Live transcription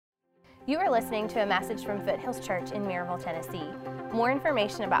You are listening to a message from Foothills Church in Maryville, Tennessee. More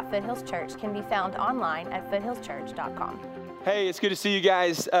information about Foothills Church can be found online at foothillschurch.com. Hey, it's good to see you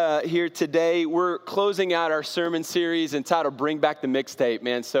guys here today. We're closing out our sermon series entitled Bring Back the Mixtape,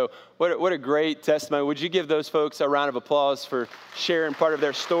 man. So what a great testimony. Would you give those folks a round of applause for sharing part of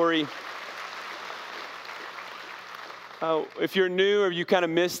their story? If you're new or you kind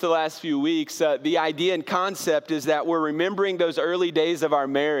of missed the last few weeks, the idea and concept is that we're remembering those early days of our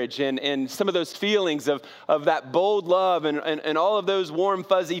marriage and some of those feelings of that bold love and all of those warm,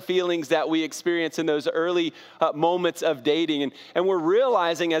 fuzzy feelings that we experience in those early moments of dating. And we're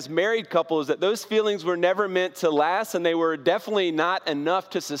realizing as married couples that those feelings were never meant to last, and they were definitely not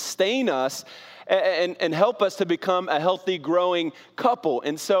enough to sustain us and help us to become a healthy, growing couple.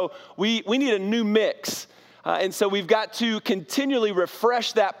 And so we need a new mix. And so we've got to continually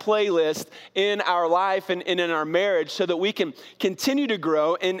refresh that playlist in our life and in our marriage so that we can continue to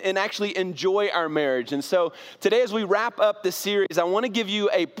grow and actually enjoy our marriage. And so today, as we wrap up this series, I want to give you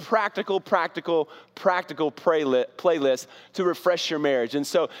a practical playlist to refresh your marriage. And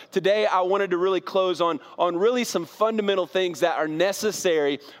so today, I wanted to really close on really some fundamental things that are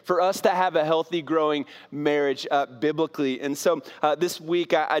necessary for us to have a healthy, growing marriage biblically. And so this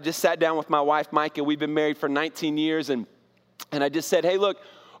week, I just sat down with my wife, Micah. We've been married for 19 years, and I just said, hey, look,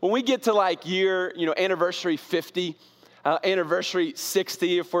 when we get to like anniversary 50, anniversary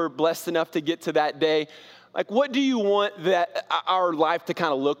 60, if we're blessed enough to get to that day, like what do you want that our life to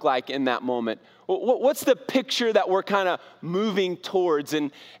kind of look like in that moment? What's the picture that we're kind of moving towards?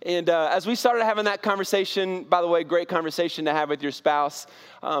 And as we started having that conversation, by the way, great conversation to have with your spouse,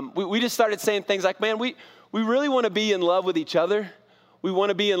 we just started saying things like, man, we really want to be in love with each other. We want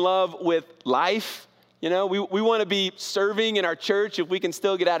to be in love with life. We want to be serving in our church if we can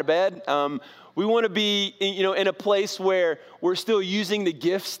still get out of bed. We want to be, in a place where we're still using the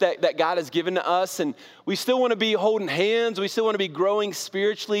gifts that God has given to us. And we still want to be holding hands. We still want to be growing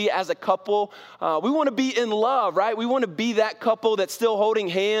spiritually as a couple. We want to be in love, right? We want to be that couple that's still holding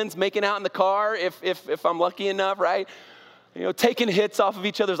hands, making out in the car if I'm lucky enough, right? Taking hits off of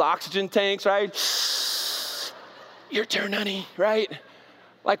each other's oxygen tanks, right? Your turn, honey, right?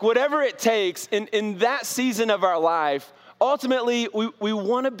 Like whatever it takes in that season of our life, ultimately we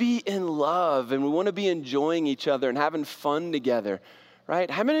want to be in love and we want to be enjoying each other and having fun together,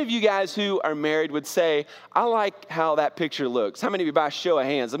 right? How many of you guys who are married would say, I like how that picture looks? How many of you, by a show of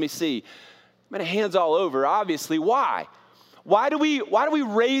hands? Let me see. Man, hands all over, obviously. Why? Why do we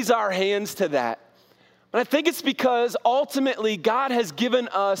raise our hands to that? And I think it's because ultimately God has given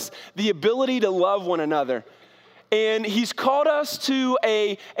us the ability to love one another. And he's called us to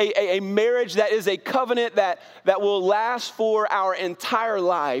a marriage that is a covenant that will last for our entire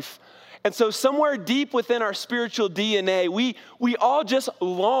life. And so somewhere deep within our spiritual DNA, we all just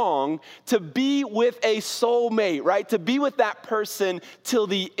long to be with a soulmate, right? To be with that person till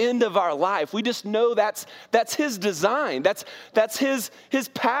the end of our life. We just know that's his design. That's his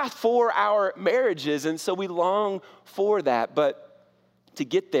path for our marriages. And so we long for that. But to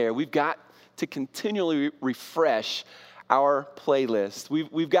get there, we've got to continually refresh our playlist.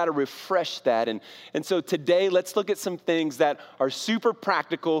 We've got to refresh that. And so today, let's look at some things that are super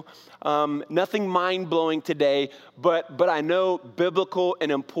practical, nothing mind-blowing today, but I know biblical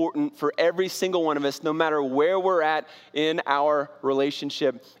and important for every single one of us, no matter where we're at in our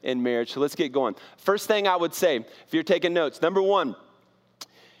relationship and marriage. So let's get going. First thing I would say, if you're taking notes, number one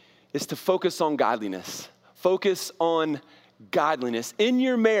is to focus on godliness. Focus on godliness. In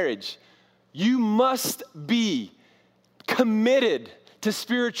your marriage, you must be committed to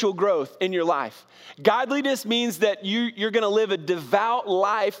spiritual growth in your life. Godliness means that you're going to live a devout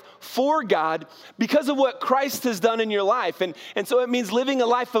life for God because of what Christ has done in your life. And so it means living a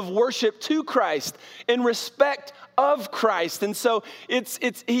life of worship to Christ in respect of Christ. And so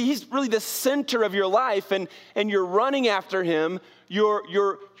he's really the center of your life, and you're running after him.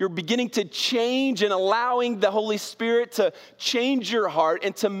 You're beginning to change and allowing the Holy Spirit to change your heart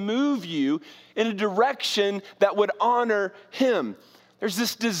and to move you in a direction that would honor him. There's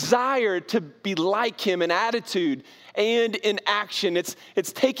this desire to be like him in attitude and in action. It's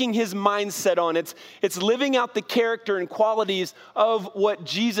taking his mindset on. It's living out the character and qualities of what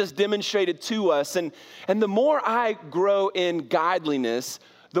Jesus demonstrated to us. And the more I grow in godliness,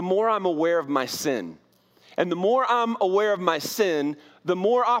 the more I'm aware of my sin. And the more I'm aware of my sin, the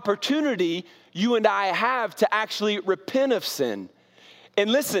more opportunity you and I have to actually repent of sin.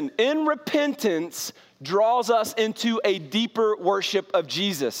 And listen, in repentance draws us into a deeper worship of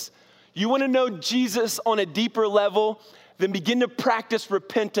Jesus. You want to know Jesus on a deeper level? then begin to practice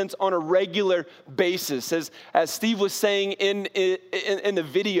repentance on a regular basis. As Steve was saying in the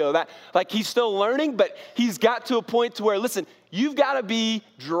video, that like he's still learning, but he's got to a point to where, listen, you've got to be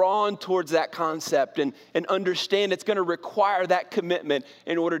drawn towards that concept and understand it's going to require that commitment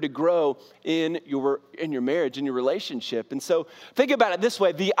in order to grow in your marriage, in your relationship. And so think about it this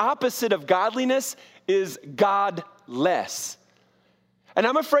way. The opposite of godliness is godless. And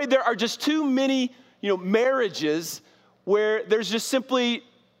I'm afraid there are just too many, marriages where there's just simply,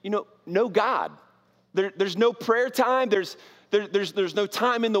 no God. There's no prayer time. There's no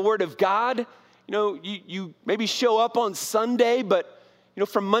time in the Word of God. You maybe show up on Sunday, but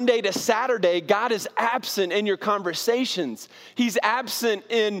from Monday to Saturday, God is absent in your conversations. He's absent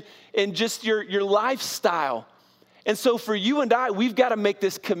in just your lifestyle. And so for you and I, we've got to make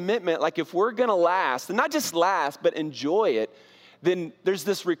this commitment. Like if we're going to last, and not just last, but enjoy it, then there's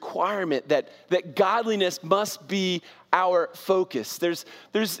this requirement that godliness must be our focus. The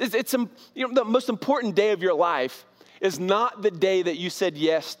most important day of your life is not the day that you said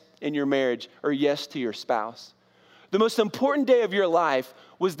yes in your marriage or yes to your spouse. The most important day of your life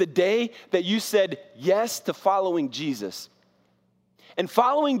was the day that you said yes to following Jesus. And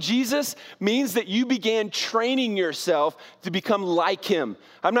following Jesus means that you began training yourself to become like him.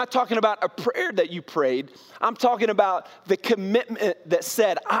 I'm not talking about a prayer that you prayed. I'm talking about the commitment that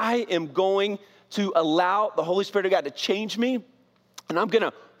said, I am going to allow the Holy Spirit of God to change me, and I'm going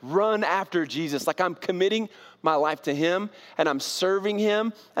to run after Jesus. Like I'm committing my life to him, and I'm serving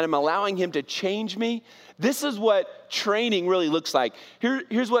him, and I'm allowing him to change me. This is what training really looks like.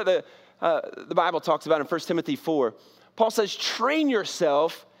 Here's what the Bible talks about in 1 Timothy 4. Paul says, train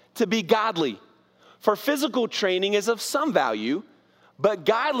yourself to be godly. For physical training is of some value, but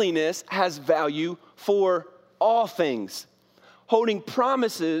godliness has value for all things, holding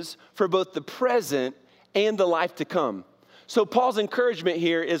promises for both the present and the life to come. So Paul's encouragement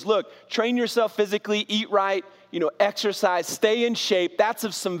here is, look, train yourself physically, eat right, exercise, stay in shape. That's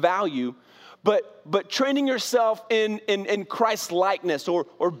of some value. But training yourself in Christ's likeness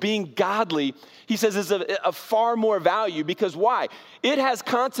or being godly, he says, is a far more value. Because why? It has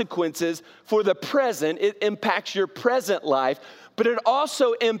consequences for the present. It impacts your present life, but it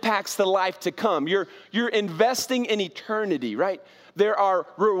also impacts the life to come. You're investing in eternity, right? There are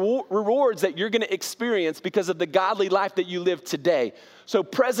rewards that you're going to experience because of the godly life that you live today. So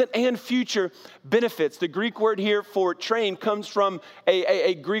present and future benefits. The Greek word here for train comes from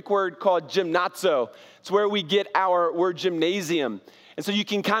a Greek word called gymnazo. It's where we get our word gymnasium. And so you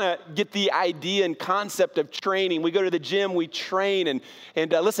can kind of get the idea and concept of training. We go to the gym, we train,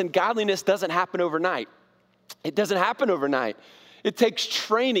 and listen, godliness doesn't happen overnight. It doesn't happen overnight. It takes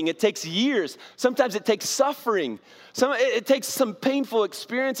training. It takes years. Sometimes it takes suffering. It takes some painful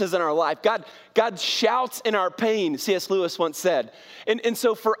experiences in our life. God shouts in our pain, C.S. Lewis once said. And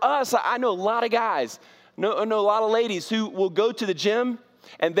so for us, I know a lot of guys, I know a lot of ladies who will go to the gym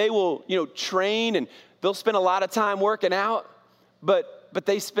and they will, train, and they'll spend a lot of time working out, but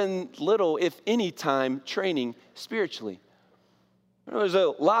they spend little, if any, time training spiritually. There's a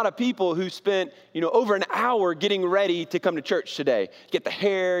lot of people who spent, over an hour getting ready to come to church today. You get the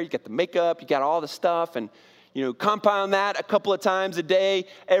hair, you get the makeup, you got all the stuff, and, compound that a couple of times a day,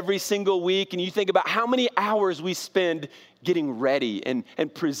 every single week, and you think about how many hours we spend getting ready and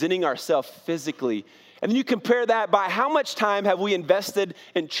presenting ourselves physically. And then you compare that by how much time have we invested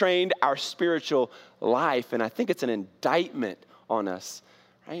and trained our spiritual life, and I think it's an indictment on us.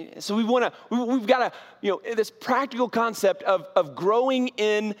 Right? So we've got to, this practical concept of growing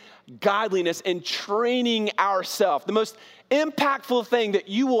in godliness and training ourselves. The most impactful thing that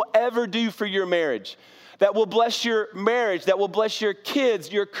you will ever do for your marriage, that will bless your marriage, that will bless your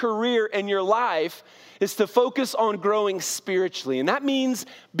kids, your career, and your life, is to focus on growing spiritually. And that means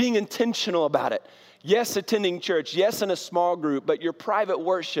being intentional about it. Yes, attending church. Yes, in a small group, but your private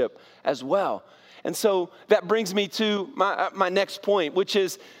worship as well. And so that brings me to my next point, which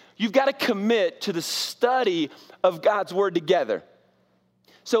is you've got to commit to the study of God's word together.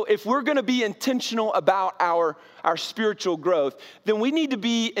 So if we're going to be intentional about our spiritual growth, then we need to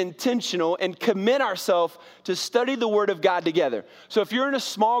be intentional and commit ourselves to study the word of God together. So if you're in a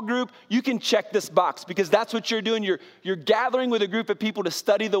small group, you can check this box because that's what you're doing. You're gathering with a group of people to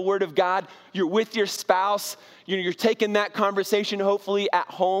study the word of God. You're with your spouse. You're taking that conversation hopefully at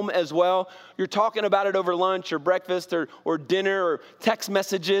home as well. You're talking about it over lunch or breakfast or dinner or text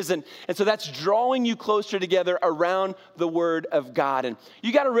messages. And so that's drawing you closer together around the word of God. And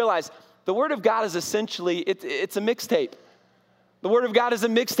you got to realize the word of God is essentially, it's a mixtape. The word of God is a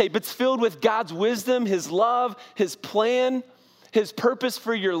mixtape. It's filled with God's wisdom, his love, his plan, his purpose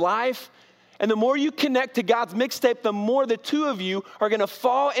for your life. And the more you connect to God's mixtape, the more the two of you are going to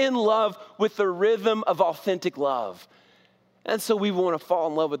fall in love with the rhythm of authentic love. And so we want to fall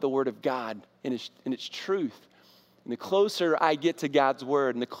in love with the Word of God and its truth. And the closer I get to God's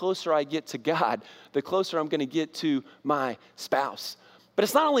Word and the closer I get to God, the closer I'm going to get to my spouse. But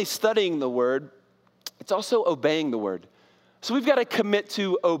it's not only studying the Word, it's also obeying the Word. So we've got to commit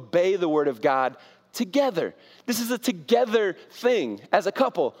to obey the Word of God together. This is a together thing as a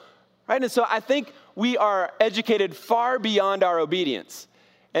couple, right? And so I think we are educated far beyond our obedience.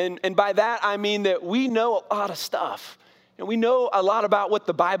 And by that, I mean that we know a lot of stuff. And we know a lot about what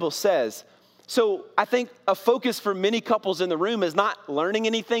the Bible says. So I think a focus for many couples in the room is not learning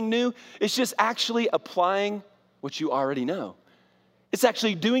anything new. It's just actually applying what you already know. It's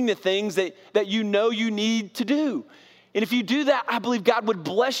actually doing the things that you know you need to do. And if you do that, I believe God would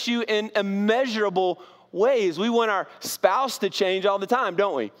bless you in immeasurable ways. We want our spouse to change all the time,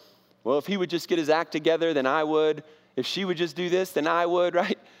 don't we? Well, if he would just get his act together, then I would. If she would just do this, then I would,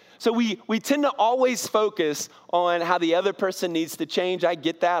 right? So we tend to always focus on how the other person needs to change. I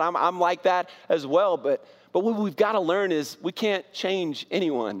get that. I'm like that as well. But what we've got to learn is we can't change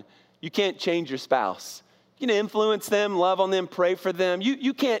anyone. You can't change your spouse. You can influence them, love on them, pray for them.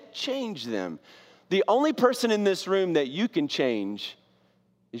 You can't change them. The only person in this room that you can change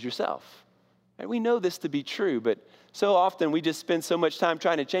is yourself. And we know this to be true, but so often we just spend so much time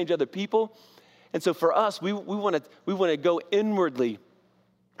trying to change other people. And so for us, we want to go inwardly,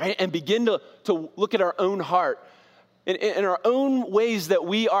 right, and begin to look at our own heart in our own ways that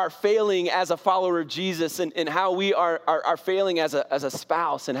we are failing as a follower of Jesus and how we are failing as a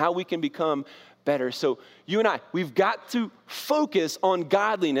spouse and how we can become better. So you and I, we've got to focus on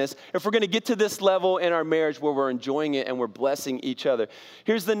godliness if we're going to get to this level in our marriage where we're enjoying it and we're blessing each other.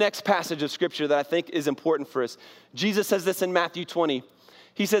 Here's the next passage of Scripture that I think is important for us. Jesus says this in Matthew 20.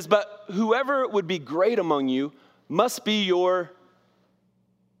 He says, "But whoever would be great among you must be your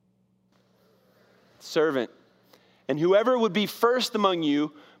servant. And whoever would be first among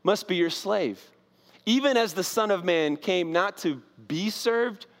you must be your slave. Even as the Son of Man came not to be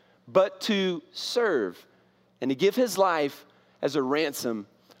served, but to serve, and to give his life as a ransom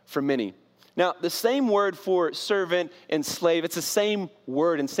for many." Now, the same word for servant and slave, it's the same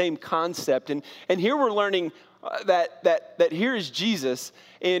word and same concept. And here we're learning that here is Jesus,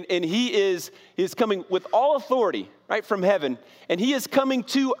 and he is coming with all authority, right, from heaven. And he is coming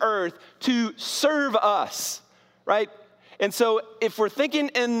to earth to serve us, right? And so if we're thinking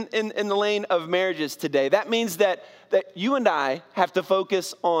in the lane of marriages today, that means that you and I have to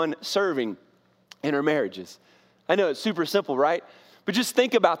focus on serving in our marriages. I know it's super simple, right? But just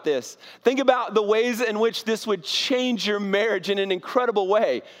think about this. Think about the ways in which this would change your marriage in an incredible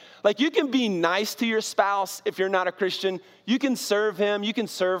way. Like, you can be nice to your spouse if you're not a Christian. You can serve him, you can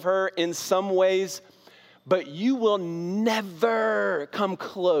serve her in some ways, but you will never come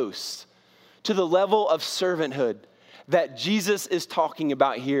close to the level of servanthood that Jesus is talking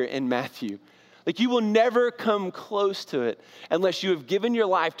about here in Matthew. Like, you will never come close to it unless you have given your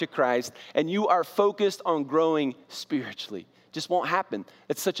life to Christ and you are focused on growing spiritually. Just won't happen.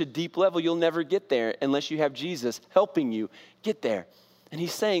 It's such a deep level, you'll never get there unless you have Jesus helping you get there. And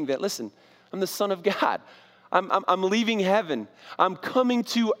he's saying that, listen, I'm the Son of God. I'm leaving heaven. I'm coming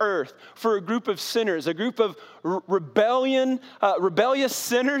to earth for a group of sinners, a group of rebellious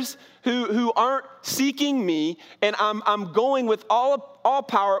sinners who aren't seeking me. And I'm going with all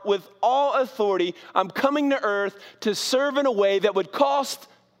power, with all authority. I'm coming to earth to serve in a way that would cost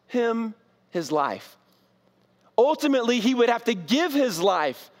him his life. Ultimately, he would have to give his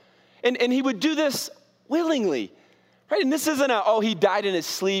life. And he would do this willingly. Right? And this isn't he died in his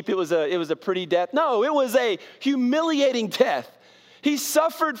sleep. It was a pretty death. No, it was a humiliating death. He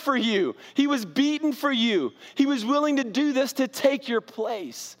suffered for you. He was beaten for you. He was willing to do this to take your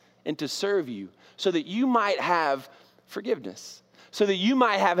place and to serve you so that you might have forgiveness, so that you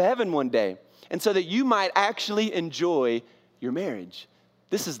might have heaven one day, and so that you might actually enjoy your marriage.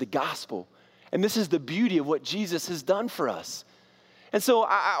 This is the gospel, and this is the beauty of what Jesus has done for us. And so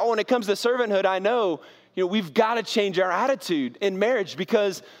when it comes to servanthood, I know we've got to change our attitude in marriage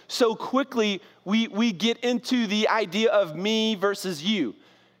because so quickly we get into the idea of me versus you,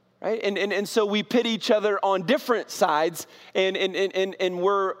 right? And so we pit each other on different sides, and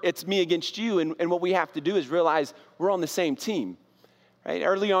it's me against you. And what we have to do is realize we're on the same team, right?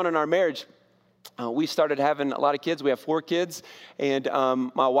 Early on in our marriage, we started having a lot of kids. We have 4 kids, and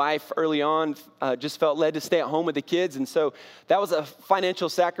my wife early on just felt led to stay at home with the kids, and so that was a financial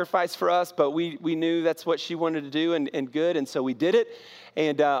sacrifice for us, but we knew that's what she wanted to do, and good, and so we did it.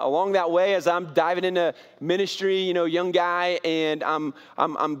 And along that way, as I'm diving into ministry, young guy, and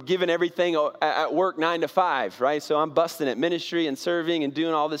I'm giving everything at work 9 to 5, right? So I'm busting at ministry and serving and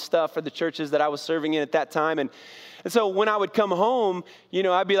doing all this stuff for the churches that I was serving in at that time, and so when I would come home,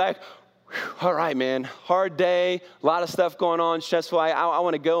 I'd be like, all right, man, hard day, a lot of stuff going on, stressful. I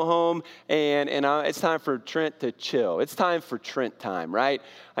want to go home, and it's time for Trent to chill. It's time for Trent time, right?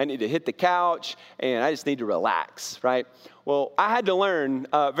 I need to hit the couch, and I just need to relax, right? Well, I had to learn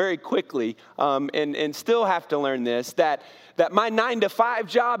very quickly, and still have to learn this, that my 9 to 5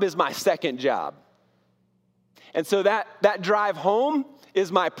 job is my second job. And so that drive home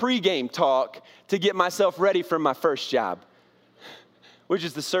is my pregame talk to get myself ready for my first job, which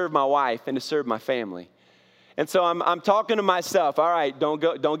is to serve my wife and to serve my family. And so I'm talking to myself, all right,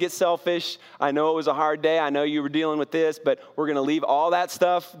 don't get selfish. I know it was a hard day. I know you were dealing with this, but we're going to leave all that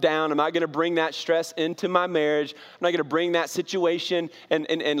stuff down. I'm not going to bring that stress into my marriage. I'm not going to bring that situation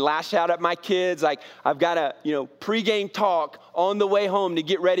and lash out at my kids. Like, I've got a, pregame talk on the way home to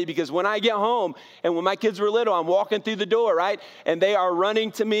get ready, because when I get home, and when my kids were little, I'm walking through the door, right? And they are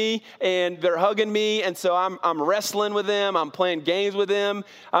running to me and they're hugging me. And so I'm wrestling with them. I'm playing games with them.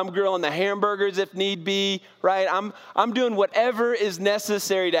 I'm grilling the hamburgers if need be, right? I'm doing whatever is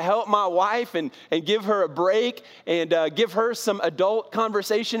necessary to help my wife and give her a break and give her some adult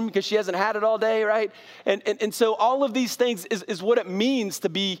conversation, because she hasn't had it all day, right? And so all of these things is what it means to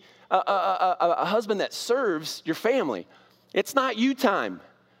be a husband that serves your family. It's not you time.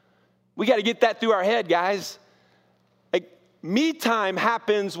 We got to get that through our head, guys. Like, me time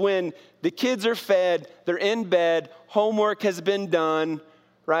happens when the kids are fed, they're in bed, homework has been done,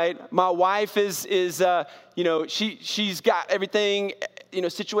 right? My wife is she's got everything,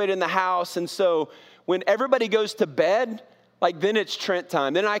 situated in the house. And so when everybody goes to bed, like, then it's Trent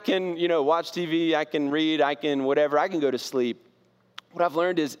time. Then I can, watch TV, I can read, I can whatever, I can go to sleep. What I've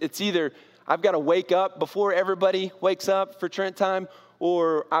learned is it's either I've got to wake up before everybody wakes up for Trent time,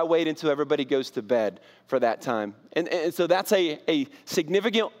 or I wait until everybody goes to bed for that time. And so that's a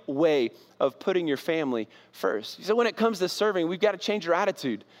significant way of putting your family first. So when it comes to serving, we've got to change our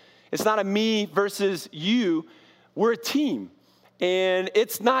attitude. It's not a me versus you. We're a team. And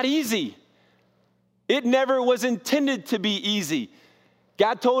it's not easy. It never was intended to be easy.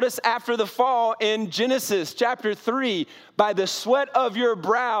 God told us after the fall in Genesis chapter 3, by the sweat of your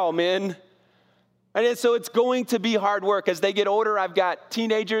brow, men. And so it's going to be hard work. As they get older, I've got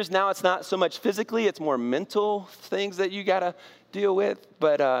teenagers. Now it's not so much physically, it's more mental things that you got to deal with.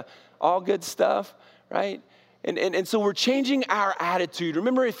 But all good stuff, right? And so we're changing our attitude.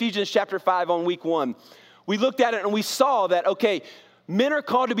 Remember Ephesians chapter 5 on week 1. We looked at it and we saw that, okay, men are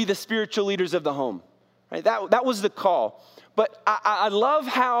called to be the spiritual leaders of the home. Right? That was the call. But I love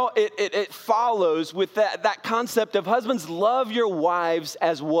how it follows with that concept of husbands, love your wives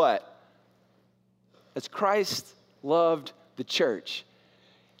as what? As Christ loved the church.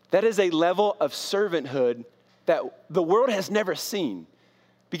 That is a level of servanthood that the world has never seen.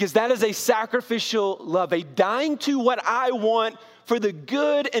 Because that is a sacrificial love, a dying to what I want for the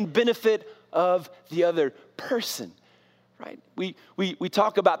good and benefit of the other person. Right? We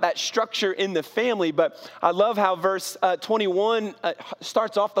talk about that structure in the family, but I love how verse 21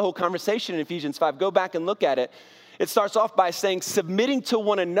 starts off the whole conversation in Ephesians 5. Go back and look at it. It starts off by saying, submitting to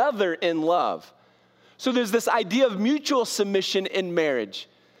one another in love. So there's this idea of mutual submission in marriage.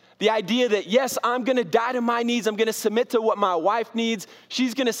 The idea that, yes, I'm going to die to my needs. I'm going to submit to what my wife needs.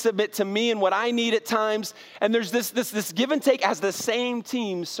 She's going to submit to me and what I need at times. And there's this give and take as the same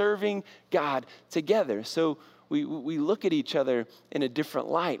team serving God together. So we look at each other in a different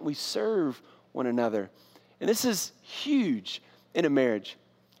light. We serve one another. And this is huge in a marriage.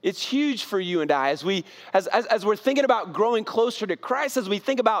 It's huge for you and I as we're thinking about growing closer to Christ, as we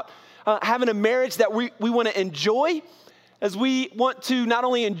think about having a marriage that we want to enjoy, as we want to not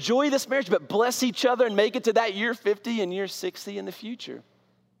only enjoy this marriage, but bless each other and make it to that year 50 and year 60 in the future.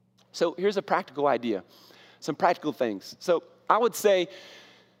 So here's a practical idea, some practical things. So I would say,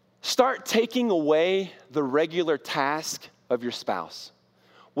 start taking away the regular task of your spouse.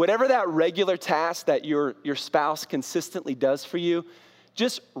 Whatever that regular task that your spouse consistently does for you,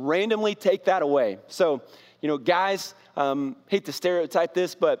 just randomly take that away. So, guys, hate to stereotype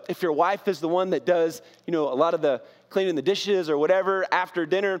this, but if your wife is the one that does, a lot of the cleaning the dishes or whatever after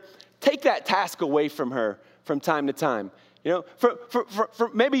dinner, take that task away from her from time to time.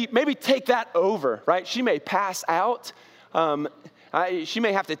 Maybe take that over, right? She may pass out. She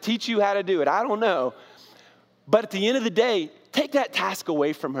may have to teach you how to do it. I don't know. But at the end of the day, take that task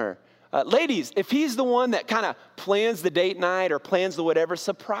away from her. Ladies, if he's the one that kind of plans the date night or plans the whatever,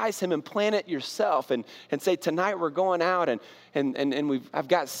 surprise him and plan it yourself and say, tonight we're going out and I've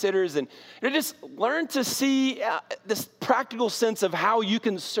got sitters. And just learn to see this practical sense of how you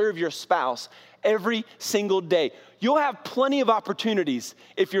can serve your spouse every single day. You'll have plenty of opportunities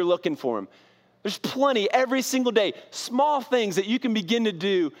if you're looking for them. There's plenty every single day, small things that you can begin to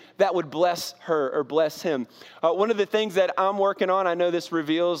do that would bless her or bless him. One of the things that I'm working on, I know this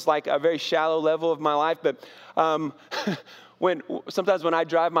reveals like a very shallow level of my life, but sometimes when I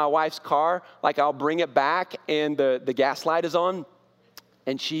drive my wife's car, like I'll bring it back and the gas light is on,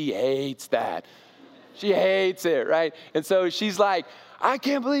 and she hates that. She hates it, right? And so she's like, I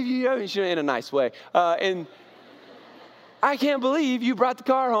can't believe you, in a nice way, and I can't believe you brought the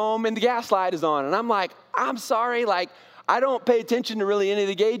car home and the gas light is on. And I'm like, I'm sorry, like, I don't pay attention to really any of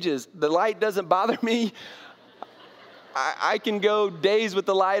the gauges. The light doesn't bother me. I can go days with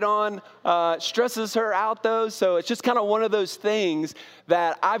the light on. Stresses her out, though. So it's just kind of one of those things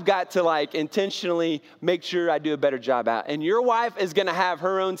that I've got to, like, intentionally make sure I do a better job at. And your wife is going to have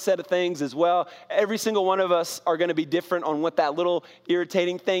her own set of things as well. Every single one of us are going to be different on what that little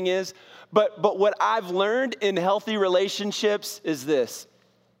irritating thing is. But what I've learned in healthy relationships is this.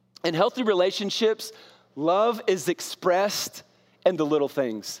 In healthy relationships, love is expressed in the little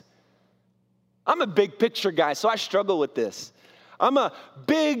things. I'm a big picture guy, so I struggle with this. I'm a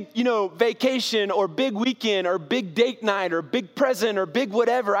big, vacation or big weekend or big date night or big present or big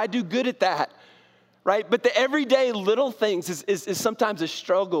whatever. I do good at that, right? But the everyday little things is sometimes a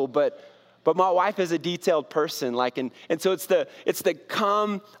struggle, but my wife is a detailed person, and so it's the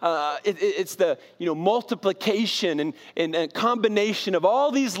multiplication and a combination of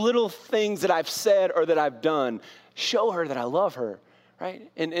all these little things that I've said or that I've done. Show her that I love her,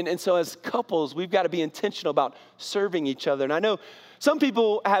 right? And so as couples, we've got to be intentional about serving each other. And I know some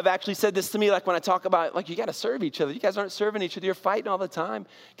people have actually said this to me, like when I talk about, like, you got to serve each other. You guys aren't serving each other. You're fighting all the time.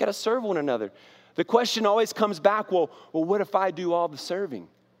 You got to serve one another. The question always comes back, well, what if I do all the serving?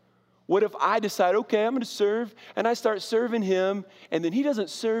 What if I decide, okay, I'm going to serve, and I start serving him, and then he doesn't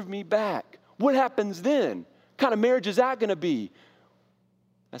serve me back? What happens then? What kind of marriage is that going to be?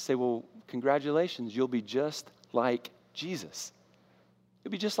 I say, well, congratulations. You'll be just like Jesus.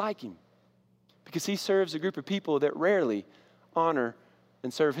 You'll be just like him, because he serves a group of people that rarely honor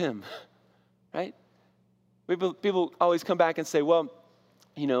and serve him, right? People always come back and say, well,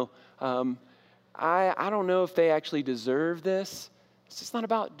 I don't know if they actually deserve this. It's just not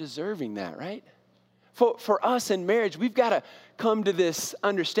about deserving that, right? For us in marriage, we've got to come to this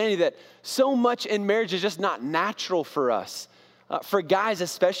understanding that so much in marriage is just not natural for us. For guys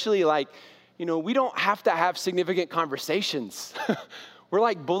especially, we don't have to have significant conversations. We're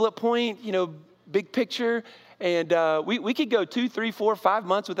like bullet point, big picture, and we could go 2, 3, 4, 5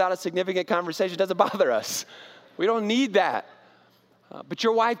 months without a significant conversation. It doesn't bother us. We don't need that. But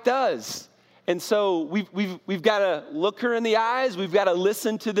your wife does. And so we've got to look her in the eyes. We've got to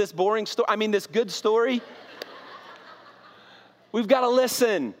listen to this boring story. This good story. We've got to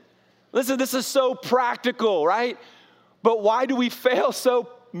listen. Listen, this is so practical, right? But why do we fail so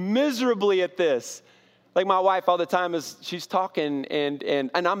miserably at this? Like my wife all the time she's talking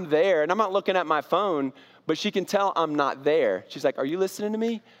and I'm there and I'm not looking at my phone, but she can tell I'm not there. She's like, are you listening to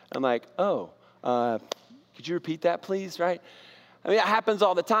me? I'm like, could you repeat that, please, right? It happens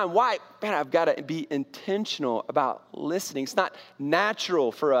all the time. Why? Man, I've got to be intentional about listening. It's not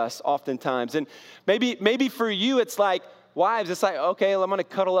natural for us oftentimes. And maybe for you, it's like, wives, it's like, okay, I'm going to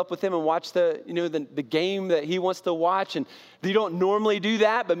cuddle up with him and watch the game that he wants to watch. And you don't normally do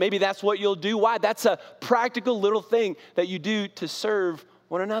that, but maybe that's what you'll do. Why? That's a practical little thing that you do to serve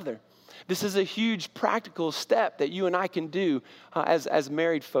one another. This is a huge practical step that you and I can do as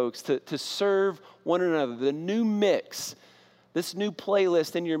married folks to serve one another. The new mix, this new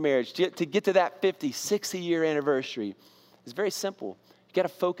playlist in your marriage to get to that 50, 60-year anniversary is very simple. You got to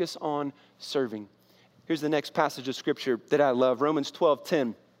focus on serving. Here's the next passage of scripture that I love, Romans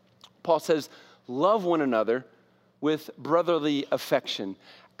 12:10. Paul says, love one another with brotherly affection.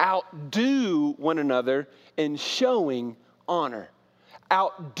 Outdo one another in showing honor.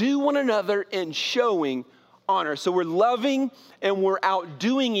 Outdo one another in showing honor. So we're loving and we're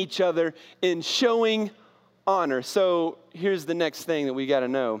outdoing each other in showing honor. So here's the next thing that we got to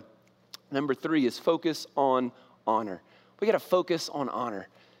know. Number 3 is focus on honor. We got to focus on honor.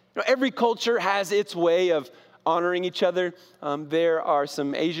 Every culture has its way of honoring each other. There are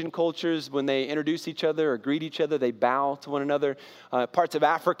some Asian cultures, when they introduce each other or greet each other, they bow to one another. Parts of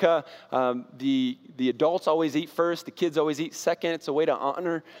Africa, the adults always eat first, the kids always eat second. It's a way to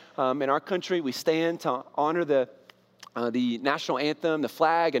honor. In our country, we stand to honor the national anthem, the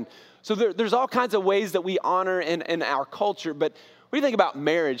flag. And so there's all kinds of ways that we honor in our culture. But what do you think about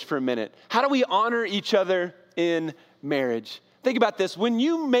marriage for a minute? How do we honor each other in marriage? Think about this. When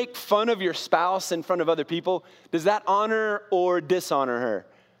you make fun of your spouse in front of other people, does that honor or dishonor her?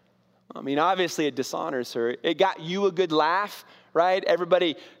 I mean, obviously it dishonors her. It got you a good laugh, right?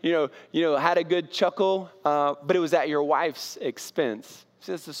 Everybody, had a good chuckle, but it was at your wife's expense.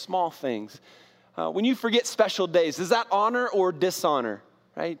 So it's the small things. When you forget special days, does that honor or dishonor,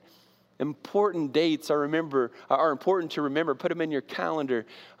 right? Important dates are important to remember. Put them in your calendar.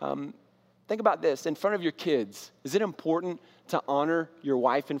 Think about this. In front of your kids, is it important to honor your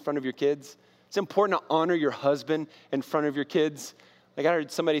wife in front of your kids? It's important to honor your husband in front of your kids. Like I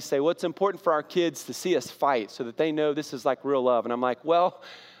heard somebody say, well, it's important for our kids to see us fight so that they know this is like real love. And I'm like, well,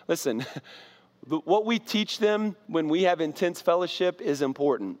 listen, what we teach them when we have intense fellowship is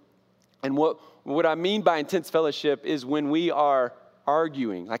important. And what I mean by intense fellowship is when we are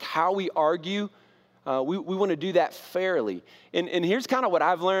arguing, like how we argue, we want to do that fairly. And here's kind of what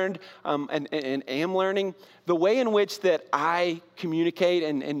I've learned and am learning. The way in which that I communicate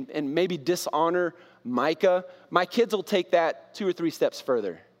and maybe dishonor Micah, my kids will take that 2 or 3 steps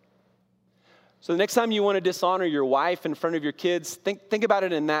further. So the next time you want to dishonor your wife in front of your kids, think about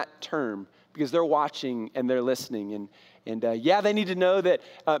it in that term, because they're watching and they're listening. And they need to know that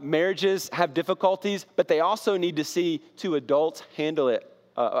marriages have difficulties, but they also need to see 2 adults handle it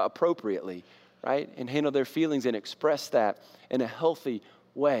appropriately, right? And handle their feelings and express that in a healthy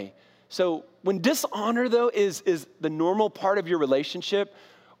way. So when dishonor, though, is the normal part of your relationship,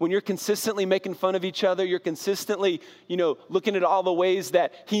 when you're consistently making fun of each other, you're consistently, looking at all the ways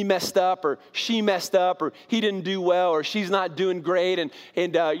that he messed up or she messed up or he didn't do well or she's not doing great. And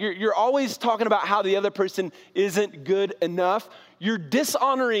you're always talking about how the other person isn't good enough. You're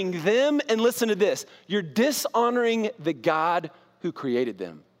dishonoring them. And listen to this. You're dishonoring the God who created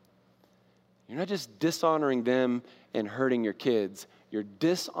them. You're not just dishonoring them and hurting your kids. You're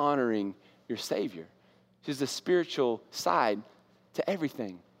dishonoring your Savior, which is the spiritual side to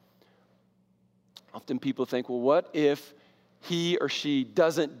everything. Often people think, well, what if he or she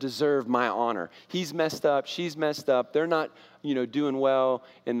doesn't deserve my honor? He's messed up, she's messed up, they're not, doing well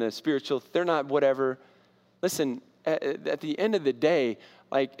in the spiritual, they're not whatever. Listen, at the end of the day,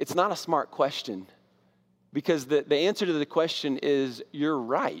 it's not a smart question, because the answer to the question is, you're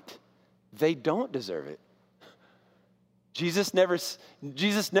right. They don't deserve it. Jesus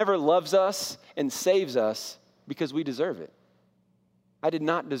never loves us and saves us because we deserve it. I did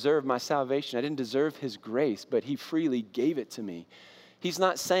not deserve my salvation. I didn't deserve his grace, but he freely gave it to me. He's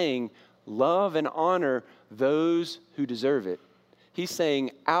not saying love and honor those who deserve it. He's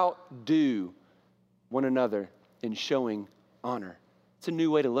saying outdo one another in showing honor. It's a new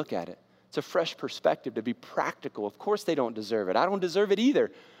way to look at it. It's a fresh perspective, to be practical. Of course they don't deserve it. I don't deserve it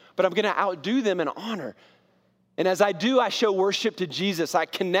either, but I'm going to outdo them in honor. And as I do, I show worship to Jesus. I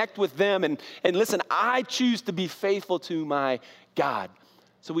connect with them. And listen, I choose to be faithful to my God.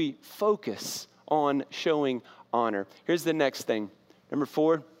 So we focus on showing honor. Here's the next thing. Number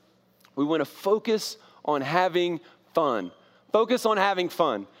 4, we want to focus on having fun. Focus on having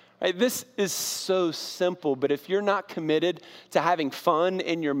fun. Right? This is so simple, but if you're not committed to having fun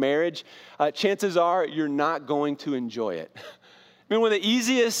in your marriage, chances are you're not going to enjoy it. I mean, one of the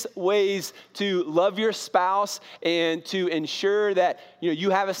easiest ways to love your spouse and to ensure that you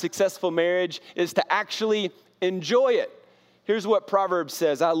have a successful marriage is to actually enjoy it. Here's what Proverbs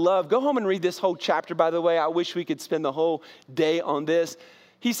says. Go home and read this whole chapter, by the way. I wish we could spend the whole day on this.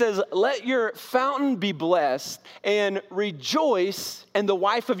 He says, let your fountain be blessed and rejoice in the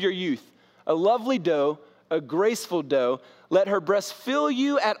wife of your youth, a lovely doe, a graceful doe. Let her breast fill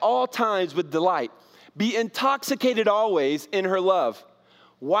you at all times with delight. Be intoxicated always in her love.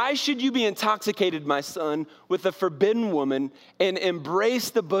 Why should you be intoxicated, my son, with a forbidden woman and embrace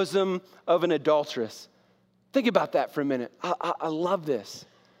the bosom of an adulteress? Think about that for a minute. I love this.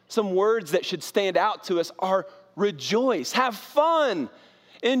 Some words that should stand out to us are rejoice, have fun,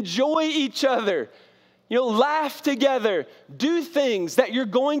 enjoy each other, laugh together, do things that you're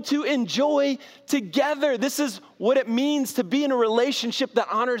going to enjoy together. This is what it means to be in a relationship that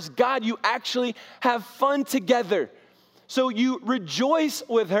honors God. You actually have fun together. So you rejoice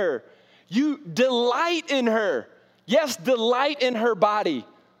with her. You delight in her. Yes, delight in her body.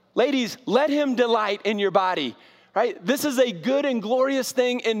 Ladies, let him delight in your body, right? This is a good and glorious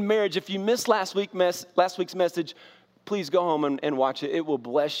thing in marriage. If you missed last week's message, please go home and watch it. It will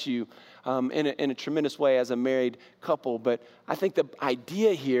bless you in a tremendous way as a married couple. But I think the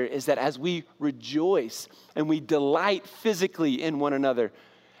idea here is that as we rejoice and we delight physically in one another,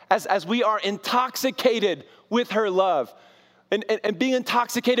 as we are intoxicated with her love, and being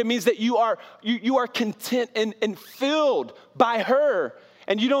intoxicated means that you are content and filled by her,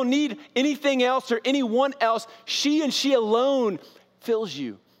 and you don't need anything else or anyone else. She and she alone fills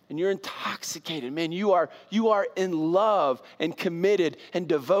you, and you're intoxicated. Man, you are in love and committed and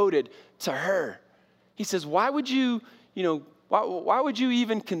devoted to her. He says, why would you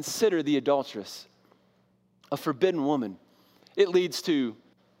even consider the adulteress a forbidden woman? It leads to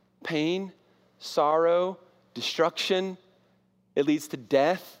pain, sorrow, destruction. It leads to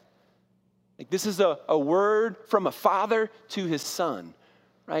death. Like, this is a word from a father to his son,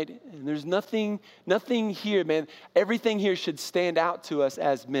 right? And there's nothing here, man. Everything here should stand out to us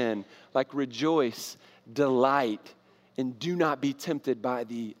as men, like rejoice, delight, and do not be tempted by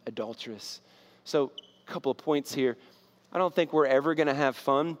the adulteress. So, a couple of points here. I don't think we're ever going to have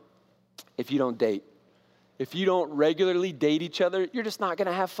fun if you don't date. If you don't regularly date each other, you're just not going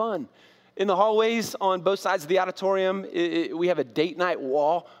to have fun. In the hallways on both sides of the auditorium, we have a date night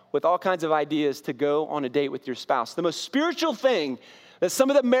wall with all kinds of ideas to go on a date with your spouse. The most spiritual thing that some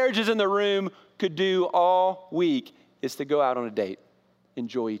of the marriages in the room could do all week is to go out on a date,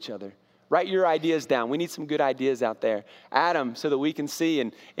 enjoy each other. Write your ideas down. We need some good ideas out there. Add them so that we can see,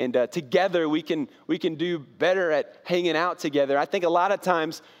 and together we can do better at hanging out together. I think a lot of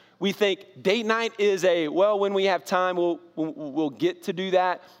times we think date night is when we have time, we'll get to do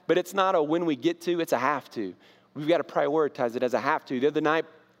that. But it's not a when we get to, it's a have to. We've got to prioritize it as a have to. The other night,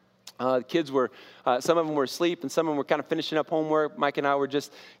 the kids were, some of them were asleep and some of them were kind of finishing up homework. Mike and I were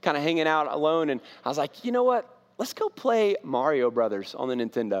just kind of hanging out alone. And I was like, you know what? Let's go play Mario Brothers on the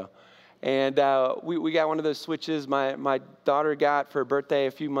Nintendo. And we got one of those Switches my daughter got for her birthday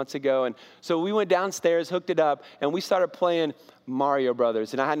a few months ago. And so we went downstairs, hooked it up, and we started playing Mario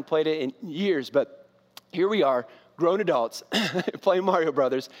Brothers. And I hadn't played it in years, but here we are, grown adults, playing Mario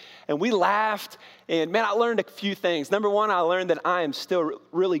Brothers. And we laughed, and man, I learned a few things. Number one, I learned that I am still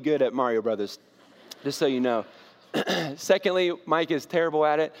really good at Mario Brothers, just so you know. Secondly, Mike is terrible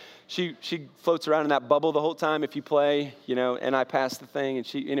at it. She floats around in that bubble the whole time if you play, and I pass the thing,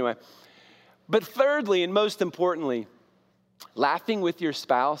 and anyway. But thirdly, and most importantly, laughing with your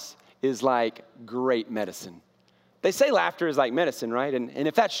spouse is like great medicine. They say laughter is like medicine, right? And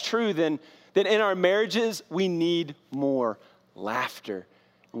if that's true, then in our marriages, we need more laughter.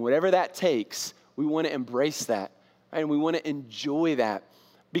 And whatever that takes, we want to embrace that, right? And we want to enjoy that,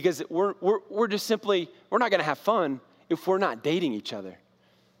 because we're just simply, we're not going to have fun if we're not dating each other.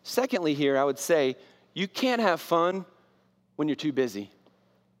 Secondly here, I would say, you can't have fun when you're too busy.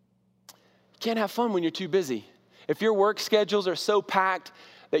 Can't have fun when you're too busy. If your work schedules are so packed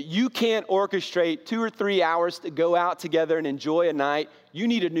that you can't orchestrate 2 or 3 hours to go out together and enjoy a night, you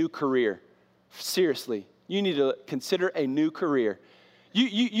need a new career. Seriously, you need to consider a new career.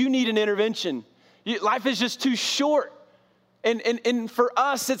 You need an intervention. Life is just too short. And for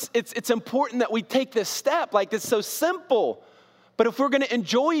us, it's important that we take this step. Like, it's so simple. But if we're going to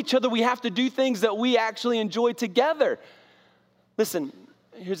enjoy each other, we have to do things that we actually enjoy together. Listen,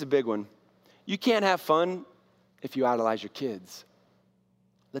 here's a big one. You can't have fun if you idolize your kids.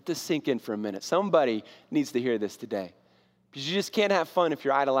 Let this sink in for a minute. Somebody needs to hear this today. Because you just can't have fun if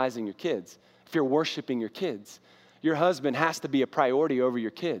you're idolizing your kids, if you're worshiping your kids. Your husband has to be a priority over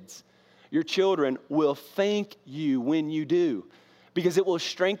your kids. Your children will thank you when you do, because it will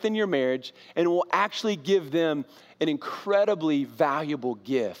strengthen your marriage and it will actually give them an incredibly valuable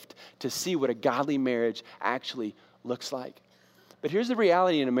gift to see what a godly marriage actually looks like. But here's the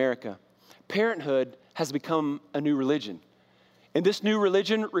reality in America. Parenthood has become a new religion. And this new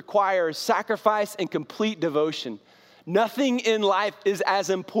religion requires sacrifice and complete devotion. Nothing in life is as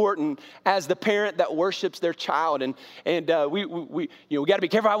important as the parent that worships their child. And we got to be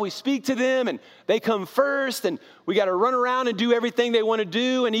careful how we speak to them, and they come first, and we got to run around and do everything they want to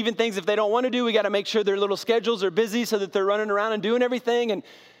do, and even things if they don't want to do, we got to make sure their little schedules are busy so that they're running around and doing everything. And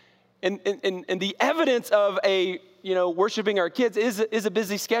the evidence of worshiping our kids is a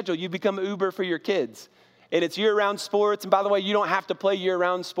busy schedule. You become Uber for your kids. And it's year-round sports. And by the way, you don't have to play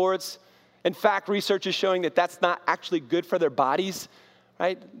year-round sports. In fact, research is showing that that's not actually good for their bodies,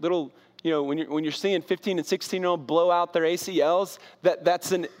 right? When you're seeing 15 and 16-year-old blow out their ACLs,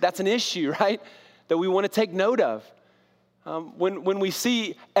 that's an issue, right? That we want to take note of. When we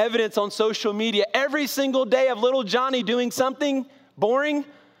see evidence on social media every single day of little Johnny doing something boring,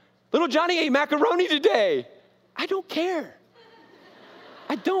 little Johnny ate macaroni today. I don't care.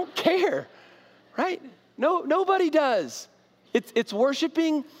 I don't care, right? No, nobody does. It's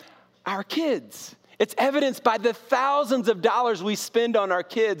worshiping our kids. It's evidenced by the thousands of dollars we spend on our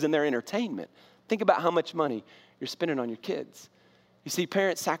kids and their entertainment. Think about how much money you're spending on your kids. You see,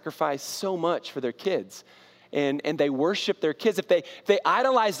 parents sacrifice so much for their kids, and they worship their kids. If they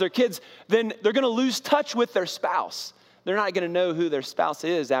idolize their kids, then they're going to lose touch with their spouse. They're not going to know who their spouse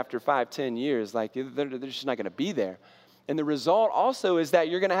is after 5-10 years. Like, they're just not going to be there. And the result also is that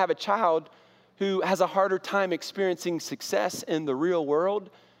you're going to have a child who has a harder time experiencing success in the real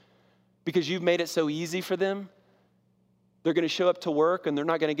world because you've made it so easy for them. They're going to show up to work and they're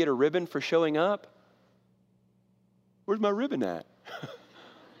not going to get a ribbon for showing up. Where's my ribbon at?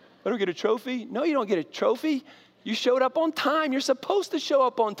 I don't get a trophy? No, you don't get a trophy. You showed up on time. You're supposed to show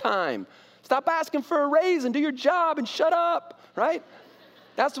up on time. Stop asking for a raise and do your job and shut up, right?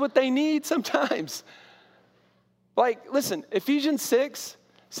 That's what they need sometimes. Like, listen, Ephesians 6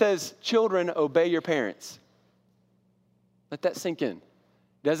 says, children, obey your parents. Let that sink in.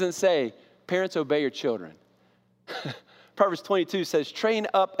 It doesn't say, parents, obey your children. Proverbs 22 says, train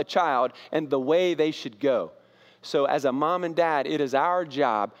up a child in the way they should go. So as a mom and dad, it is our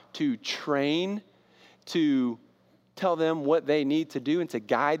job to train, to tell them what they need to do and to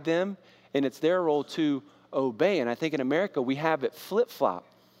guide them. And it's their role to obey. And I think in America, we have it flip-flop.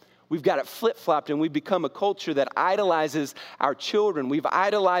 We've got it flip-flopped, and we've become a culture that idolizes our children. We've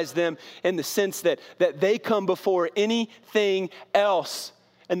idolized them in the sense that they come before anything else.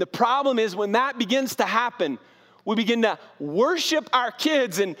 And the problem is when that begins to happen, we begin to worship our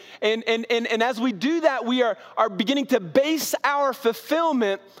kids. And as we do that, we are beginning to base our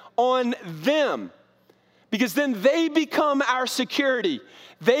fulfillment on them. Because then they become our security.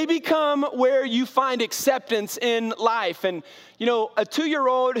 They become where you find acceptance in life. And, you know, a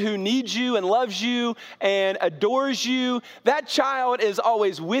 2-year-old who needs you and loves you and adores you, that child is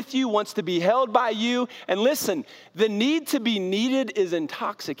always with you, wants to be held by you. And listen, the need to be needed is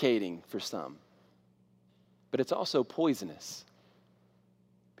intoxicating for some. But it's also poisonous.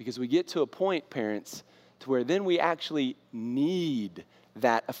 Because we get to a point, parents, to where then we actually need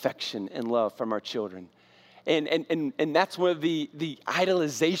that affection and love from our children. And that's where the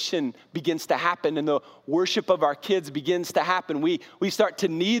idolization begins to happen and the worship of our kids begins to happen. We start to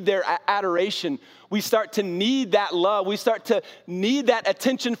need their adoration. We start to need that love. We start to need that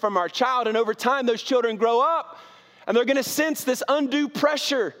attention from our child. And over time, those children grow up and they're going to sense this undue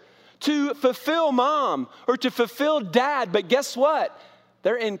pressure to fulfill mom or to fulfill dad. But guess what?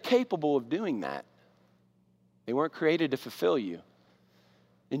 They're incapable of doing that. They weren't created to fulfill you.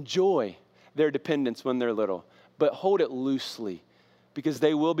 Enjoy their dependence when they're little, but hold it loosely because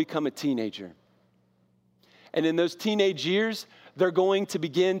they will become a teenager. And in those teenage years, they're going to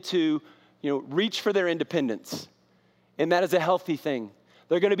begin to, reach for their independence. And that is a healthy thing.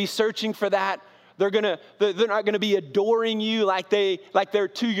 They're going to be searching for that. They're not going to be adoring you like their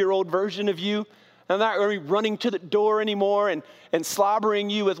 2-year-old version of you. They're not going to be running to the door anymore and slobbering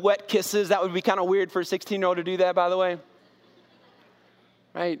you with wet kisses. That would be kind of weird for a 16-year-old to do that, by the way.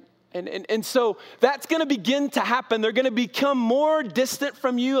 Right? And so that's going to begin to happen. They're going to become more distant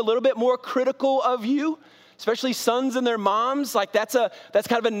from you, a little bit more critical of you, especially sons and their moms. Like that's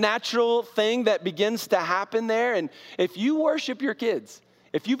kind of a natural thing that begins to happen there. And if you worship your kids,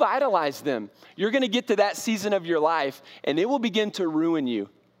 if you've idolized them, you're going to get to that season of your life and it will begin to ruin you.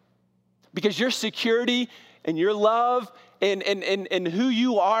 Because your security and your love and who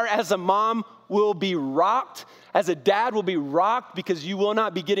you are as a mom will be rocked. As a dad will be rocked because you will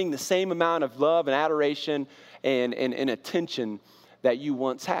not be getting the same amount of love and adoration and attention that you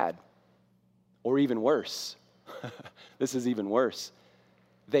once had. Or even worse. This is even worse.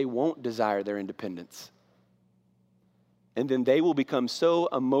 They won't desire their independence. And then they will become so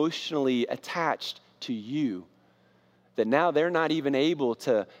emotionally attached to you that now they're not even able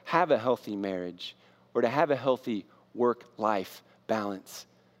to have a healthy marriage or to have a healthy work-life balance.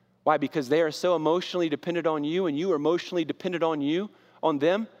 Why? Because they are so emotionally dependent on you and you are emotionally dependent on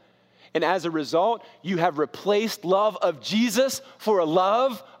them. And as a result, you have replaced love of Jesus for a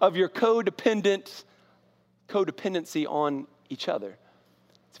love of your codependency on each other.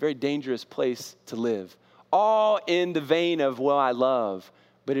 It's a very dangerous place to live. All in the vein of, well, I love,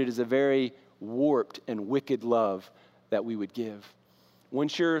 but it is a very warped and wicked love that we would give.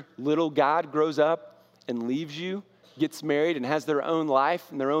 Once your little God grows up and leaves you, gets married and has their own life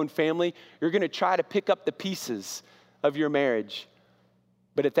and their own family, you're going to try to pick up the pieces of your marriage.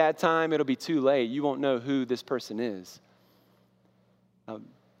 But at that time, it'll be too late. You won't know who this person is. The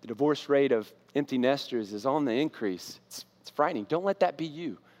divorce rate of empty nesters is on the increase. It's frightening. Don't let that be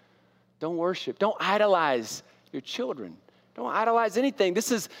you. Don't worship. Don't idolize your children. Don't idolize anything.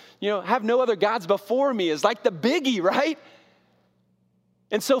 This is, have no other gods before me is like the biggie, right?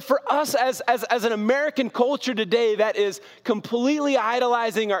 And so for us as an American culture today that is completely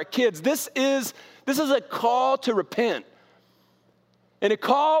idolizing our kids, this is a call to repent. And a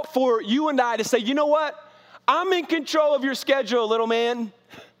call for you and I to say, you know what? I'm in control of your schedule, little man.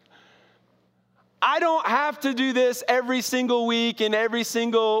 I don't have to do this every single week and every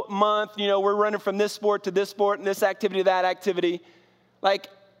single month. We're running from this sport to this sport and this activity to that activity. Like,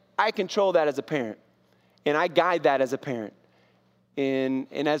 I control that as a parent. And I guide that as a parent. And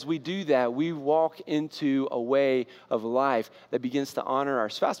as we do that, we walk into a way of life that begins to honor our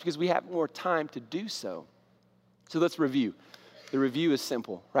spouse because we have more time to do so. So let's review. The review is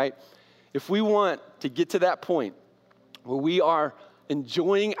simple, right? If we want to get to that point where we are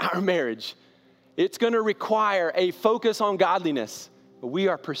enjoying our marriage, it's going to require a focus on godliness. We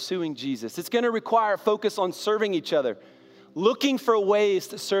are pursuing Jesus. It's going to require a focus on serving each other, looking for ways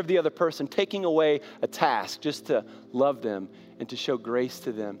to serve the other person, taking away a task just to love them and to show grace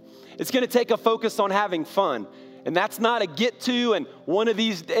to them. It's going to take a focus on having fun. And that's not a get to and one of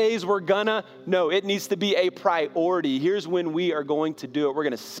these days we're gonna. No, it needs to be a priority. Here's when we are going to do it. We're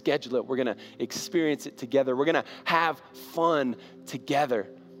going to schedule it. We're going to experience it together. We're going to have fun together.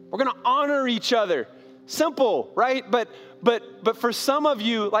 We're going to honor each other. Simple, right? But for some of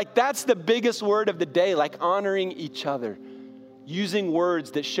you, like that's the biggest word of the day, like honoring each other. Using words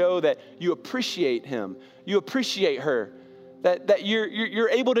that show that you appreciate him, you appreciate her, that you're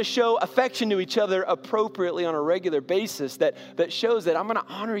able to show affection to each other appropriately on a regular basis, that shows that I'm going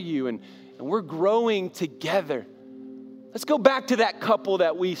to honor you and we're growing together. Let's go back to that couple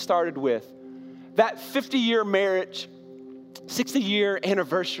that we started with, that 50-year marriage, 60-year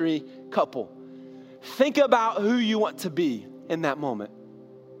anniversary couple. Think about who you want to be in that moment.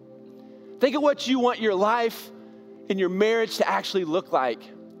 Think of what you want your life and your marriage to actually look like.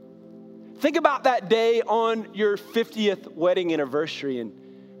 Think about that day on your 50th wedding anniversary and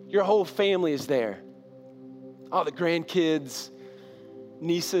your whole family is there. All the grandkids,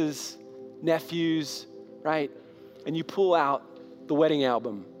 nieces, nephews, right? And you pull out the wedding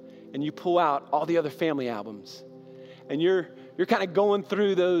album and you pull out all the other family albums. And you're kind of going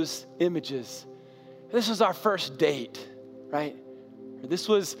through those images. This was our first date, right? This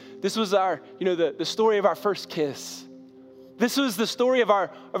was our, the story of our first kiss. This was the story of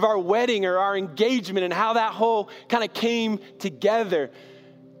our wedding or our engagement and how that whole kind of came together.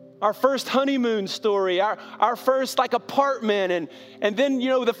 Our first honeymoon story, our first apartment, and then,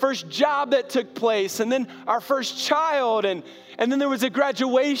 the first job that took place, and then our first child, and then there was a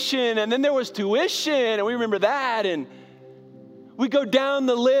graduation, and then there was tuition, and we remember that, and we go down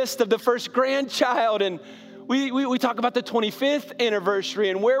the list of the first grandchild, and we talk about the 25th anniversary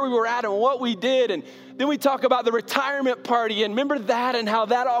and where we were at and what we did, and then we talk about the retirement party, and remember that and how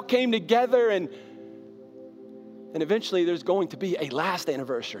that all came together, and eventually there's going to be a last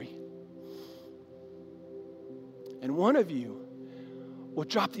anniversary. And one of you will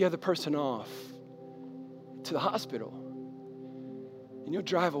drop the other person off to the hospital, and you'll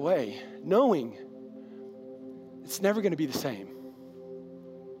drive away knowing it's never going to be the same.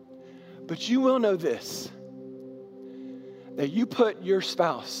 But you will know this, that you put your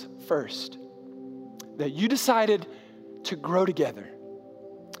spouse first, that you decided to grow together,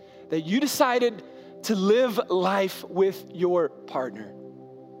 that you decided to live life with your partner,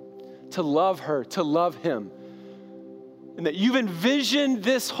 to love her, to love him, and that you've envisioned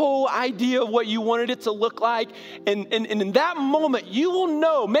this whole idea of what you wanted it to look like, and in that moment, you will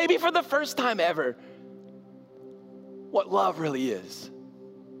know, maybe for the first time ever, what love really is.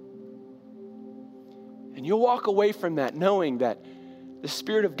 And you'll walk away from that knowing that the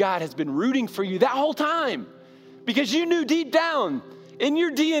Spirit of God has been rooting for you that whole time, because you knew deep down in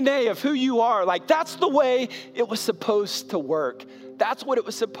your DNA of who you are, that's the way it was supposed to work. That's what it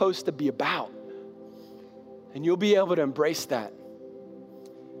was supposed to be about. And you'll be able to embrace that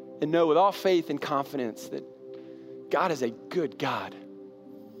and know with all faith and confidence that God is a good God,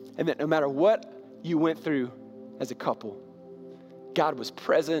 and that no matter what you went through as a couple, God was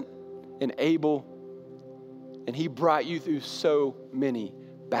present and able, and he brought you through so many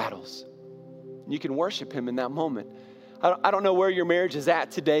battles. You can worship him in that moment. I don't know where your marriage is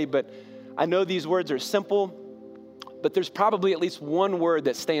at today, but I know these words are simple, but there's probably at least one word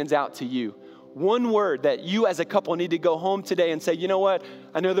that stands out to you. One word that you as a couple need to go home today and say, you know what?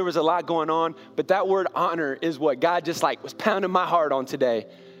 I know there was a lot going on, but that word honor is what God just was pounding my heart on today.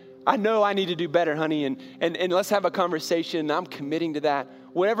 I know I need to do better, honey, and let's have a conversation. I'm committing to that.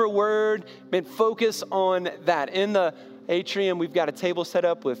 Whatever word, man, focus on that. In the atrium, we've got a table set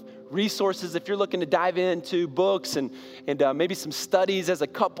up with resources, if you're looking to dive into books and maybe some studies as a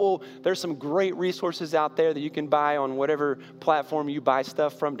couple, there's some great resources out there that you can buy on whatever platform you buy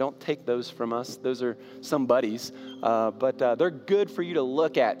stuff from. Don't take those from us. Those are somebody's. But they're good for you to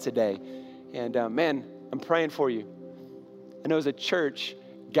look at today. And man, I'm praying for you. I know as a church,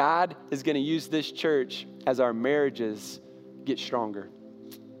 God is going to use this church as our marriages get stronger.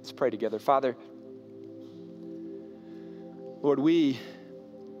 Let's pray together. Father, Lord, we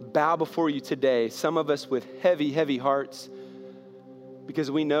bow before you today, some of us with heavy, heavy hearts, because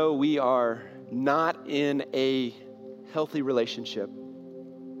we know we are not in a healthy relationship.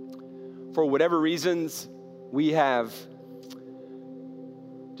 For whatever reasons, we have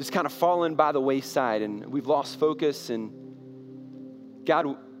just kind of fallen by the wayside and we've lost focus. And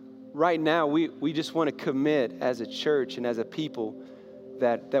God, right now, we just want to commit as a church and as a people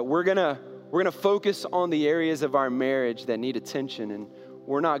that we're gonna focus on the areas of our marriage that need attention, and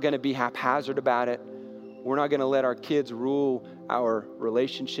we're not gonna be haphazard about it. We're not gonna let our kids rule our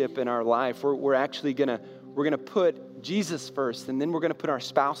relationship in our life. We're actually gonna put Jesus first, and then we're gonna put our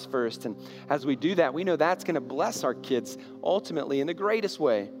spouse first. And as we do that, we know that's gonna bless our kids ultimately in the greatest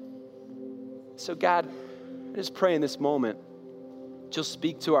way. So God, I just pray in this moment, you'll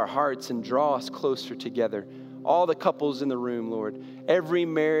speak to our hearts and draw us closer together. All the couples in the room, Lord, every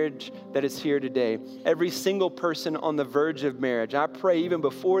marriage that is here today, every single person on the verge of marriage, I pray even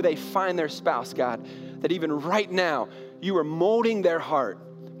before they find their spouse, God, that even right now, you are molding their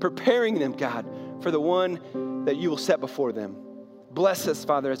heart, preparing them, God, for the one that you will set before them. Bless us,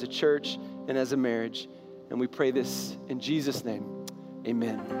 Father, as a church and as a marriage. And we pray this in Jesus' name.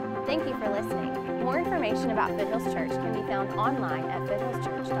 Amen. Thank you for listening. More information about Foothills Church can be found online at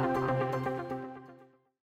foothillschurch.com.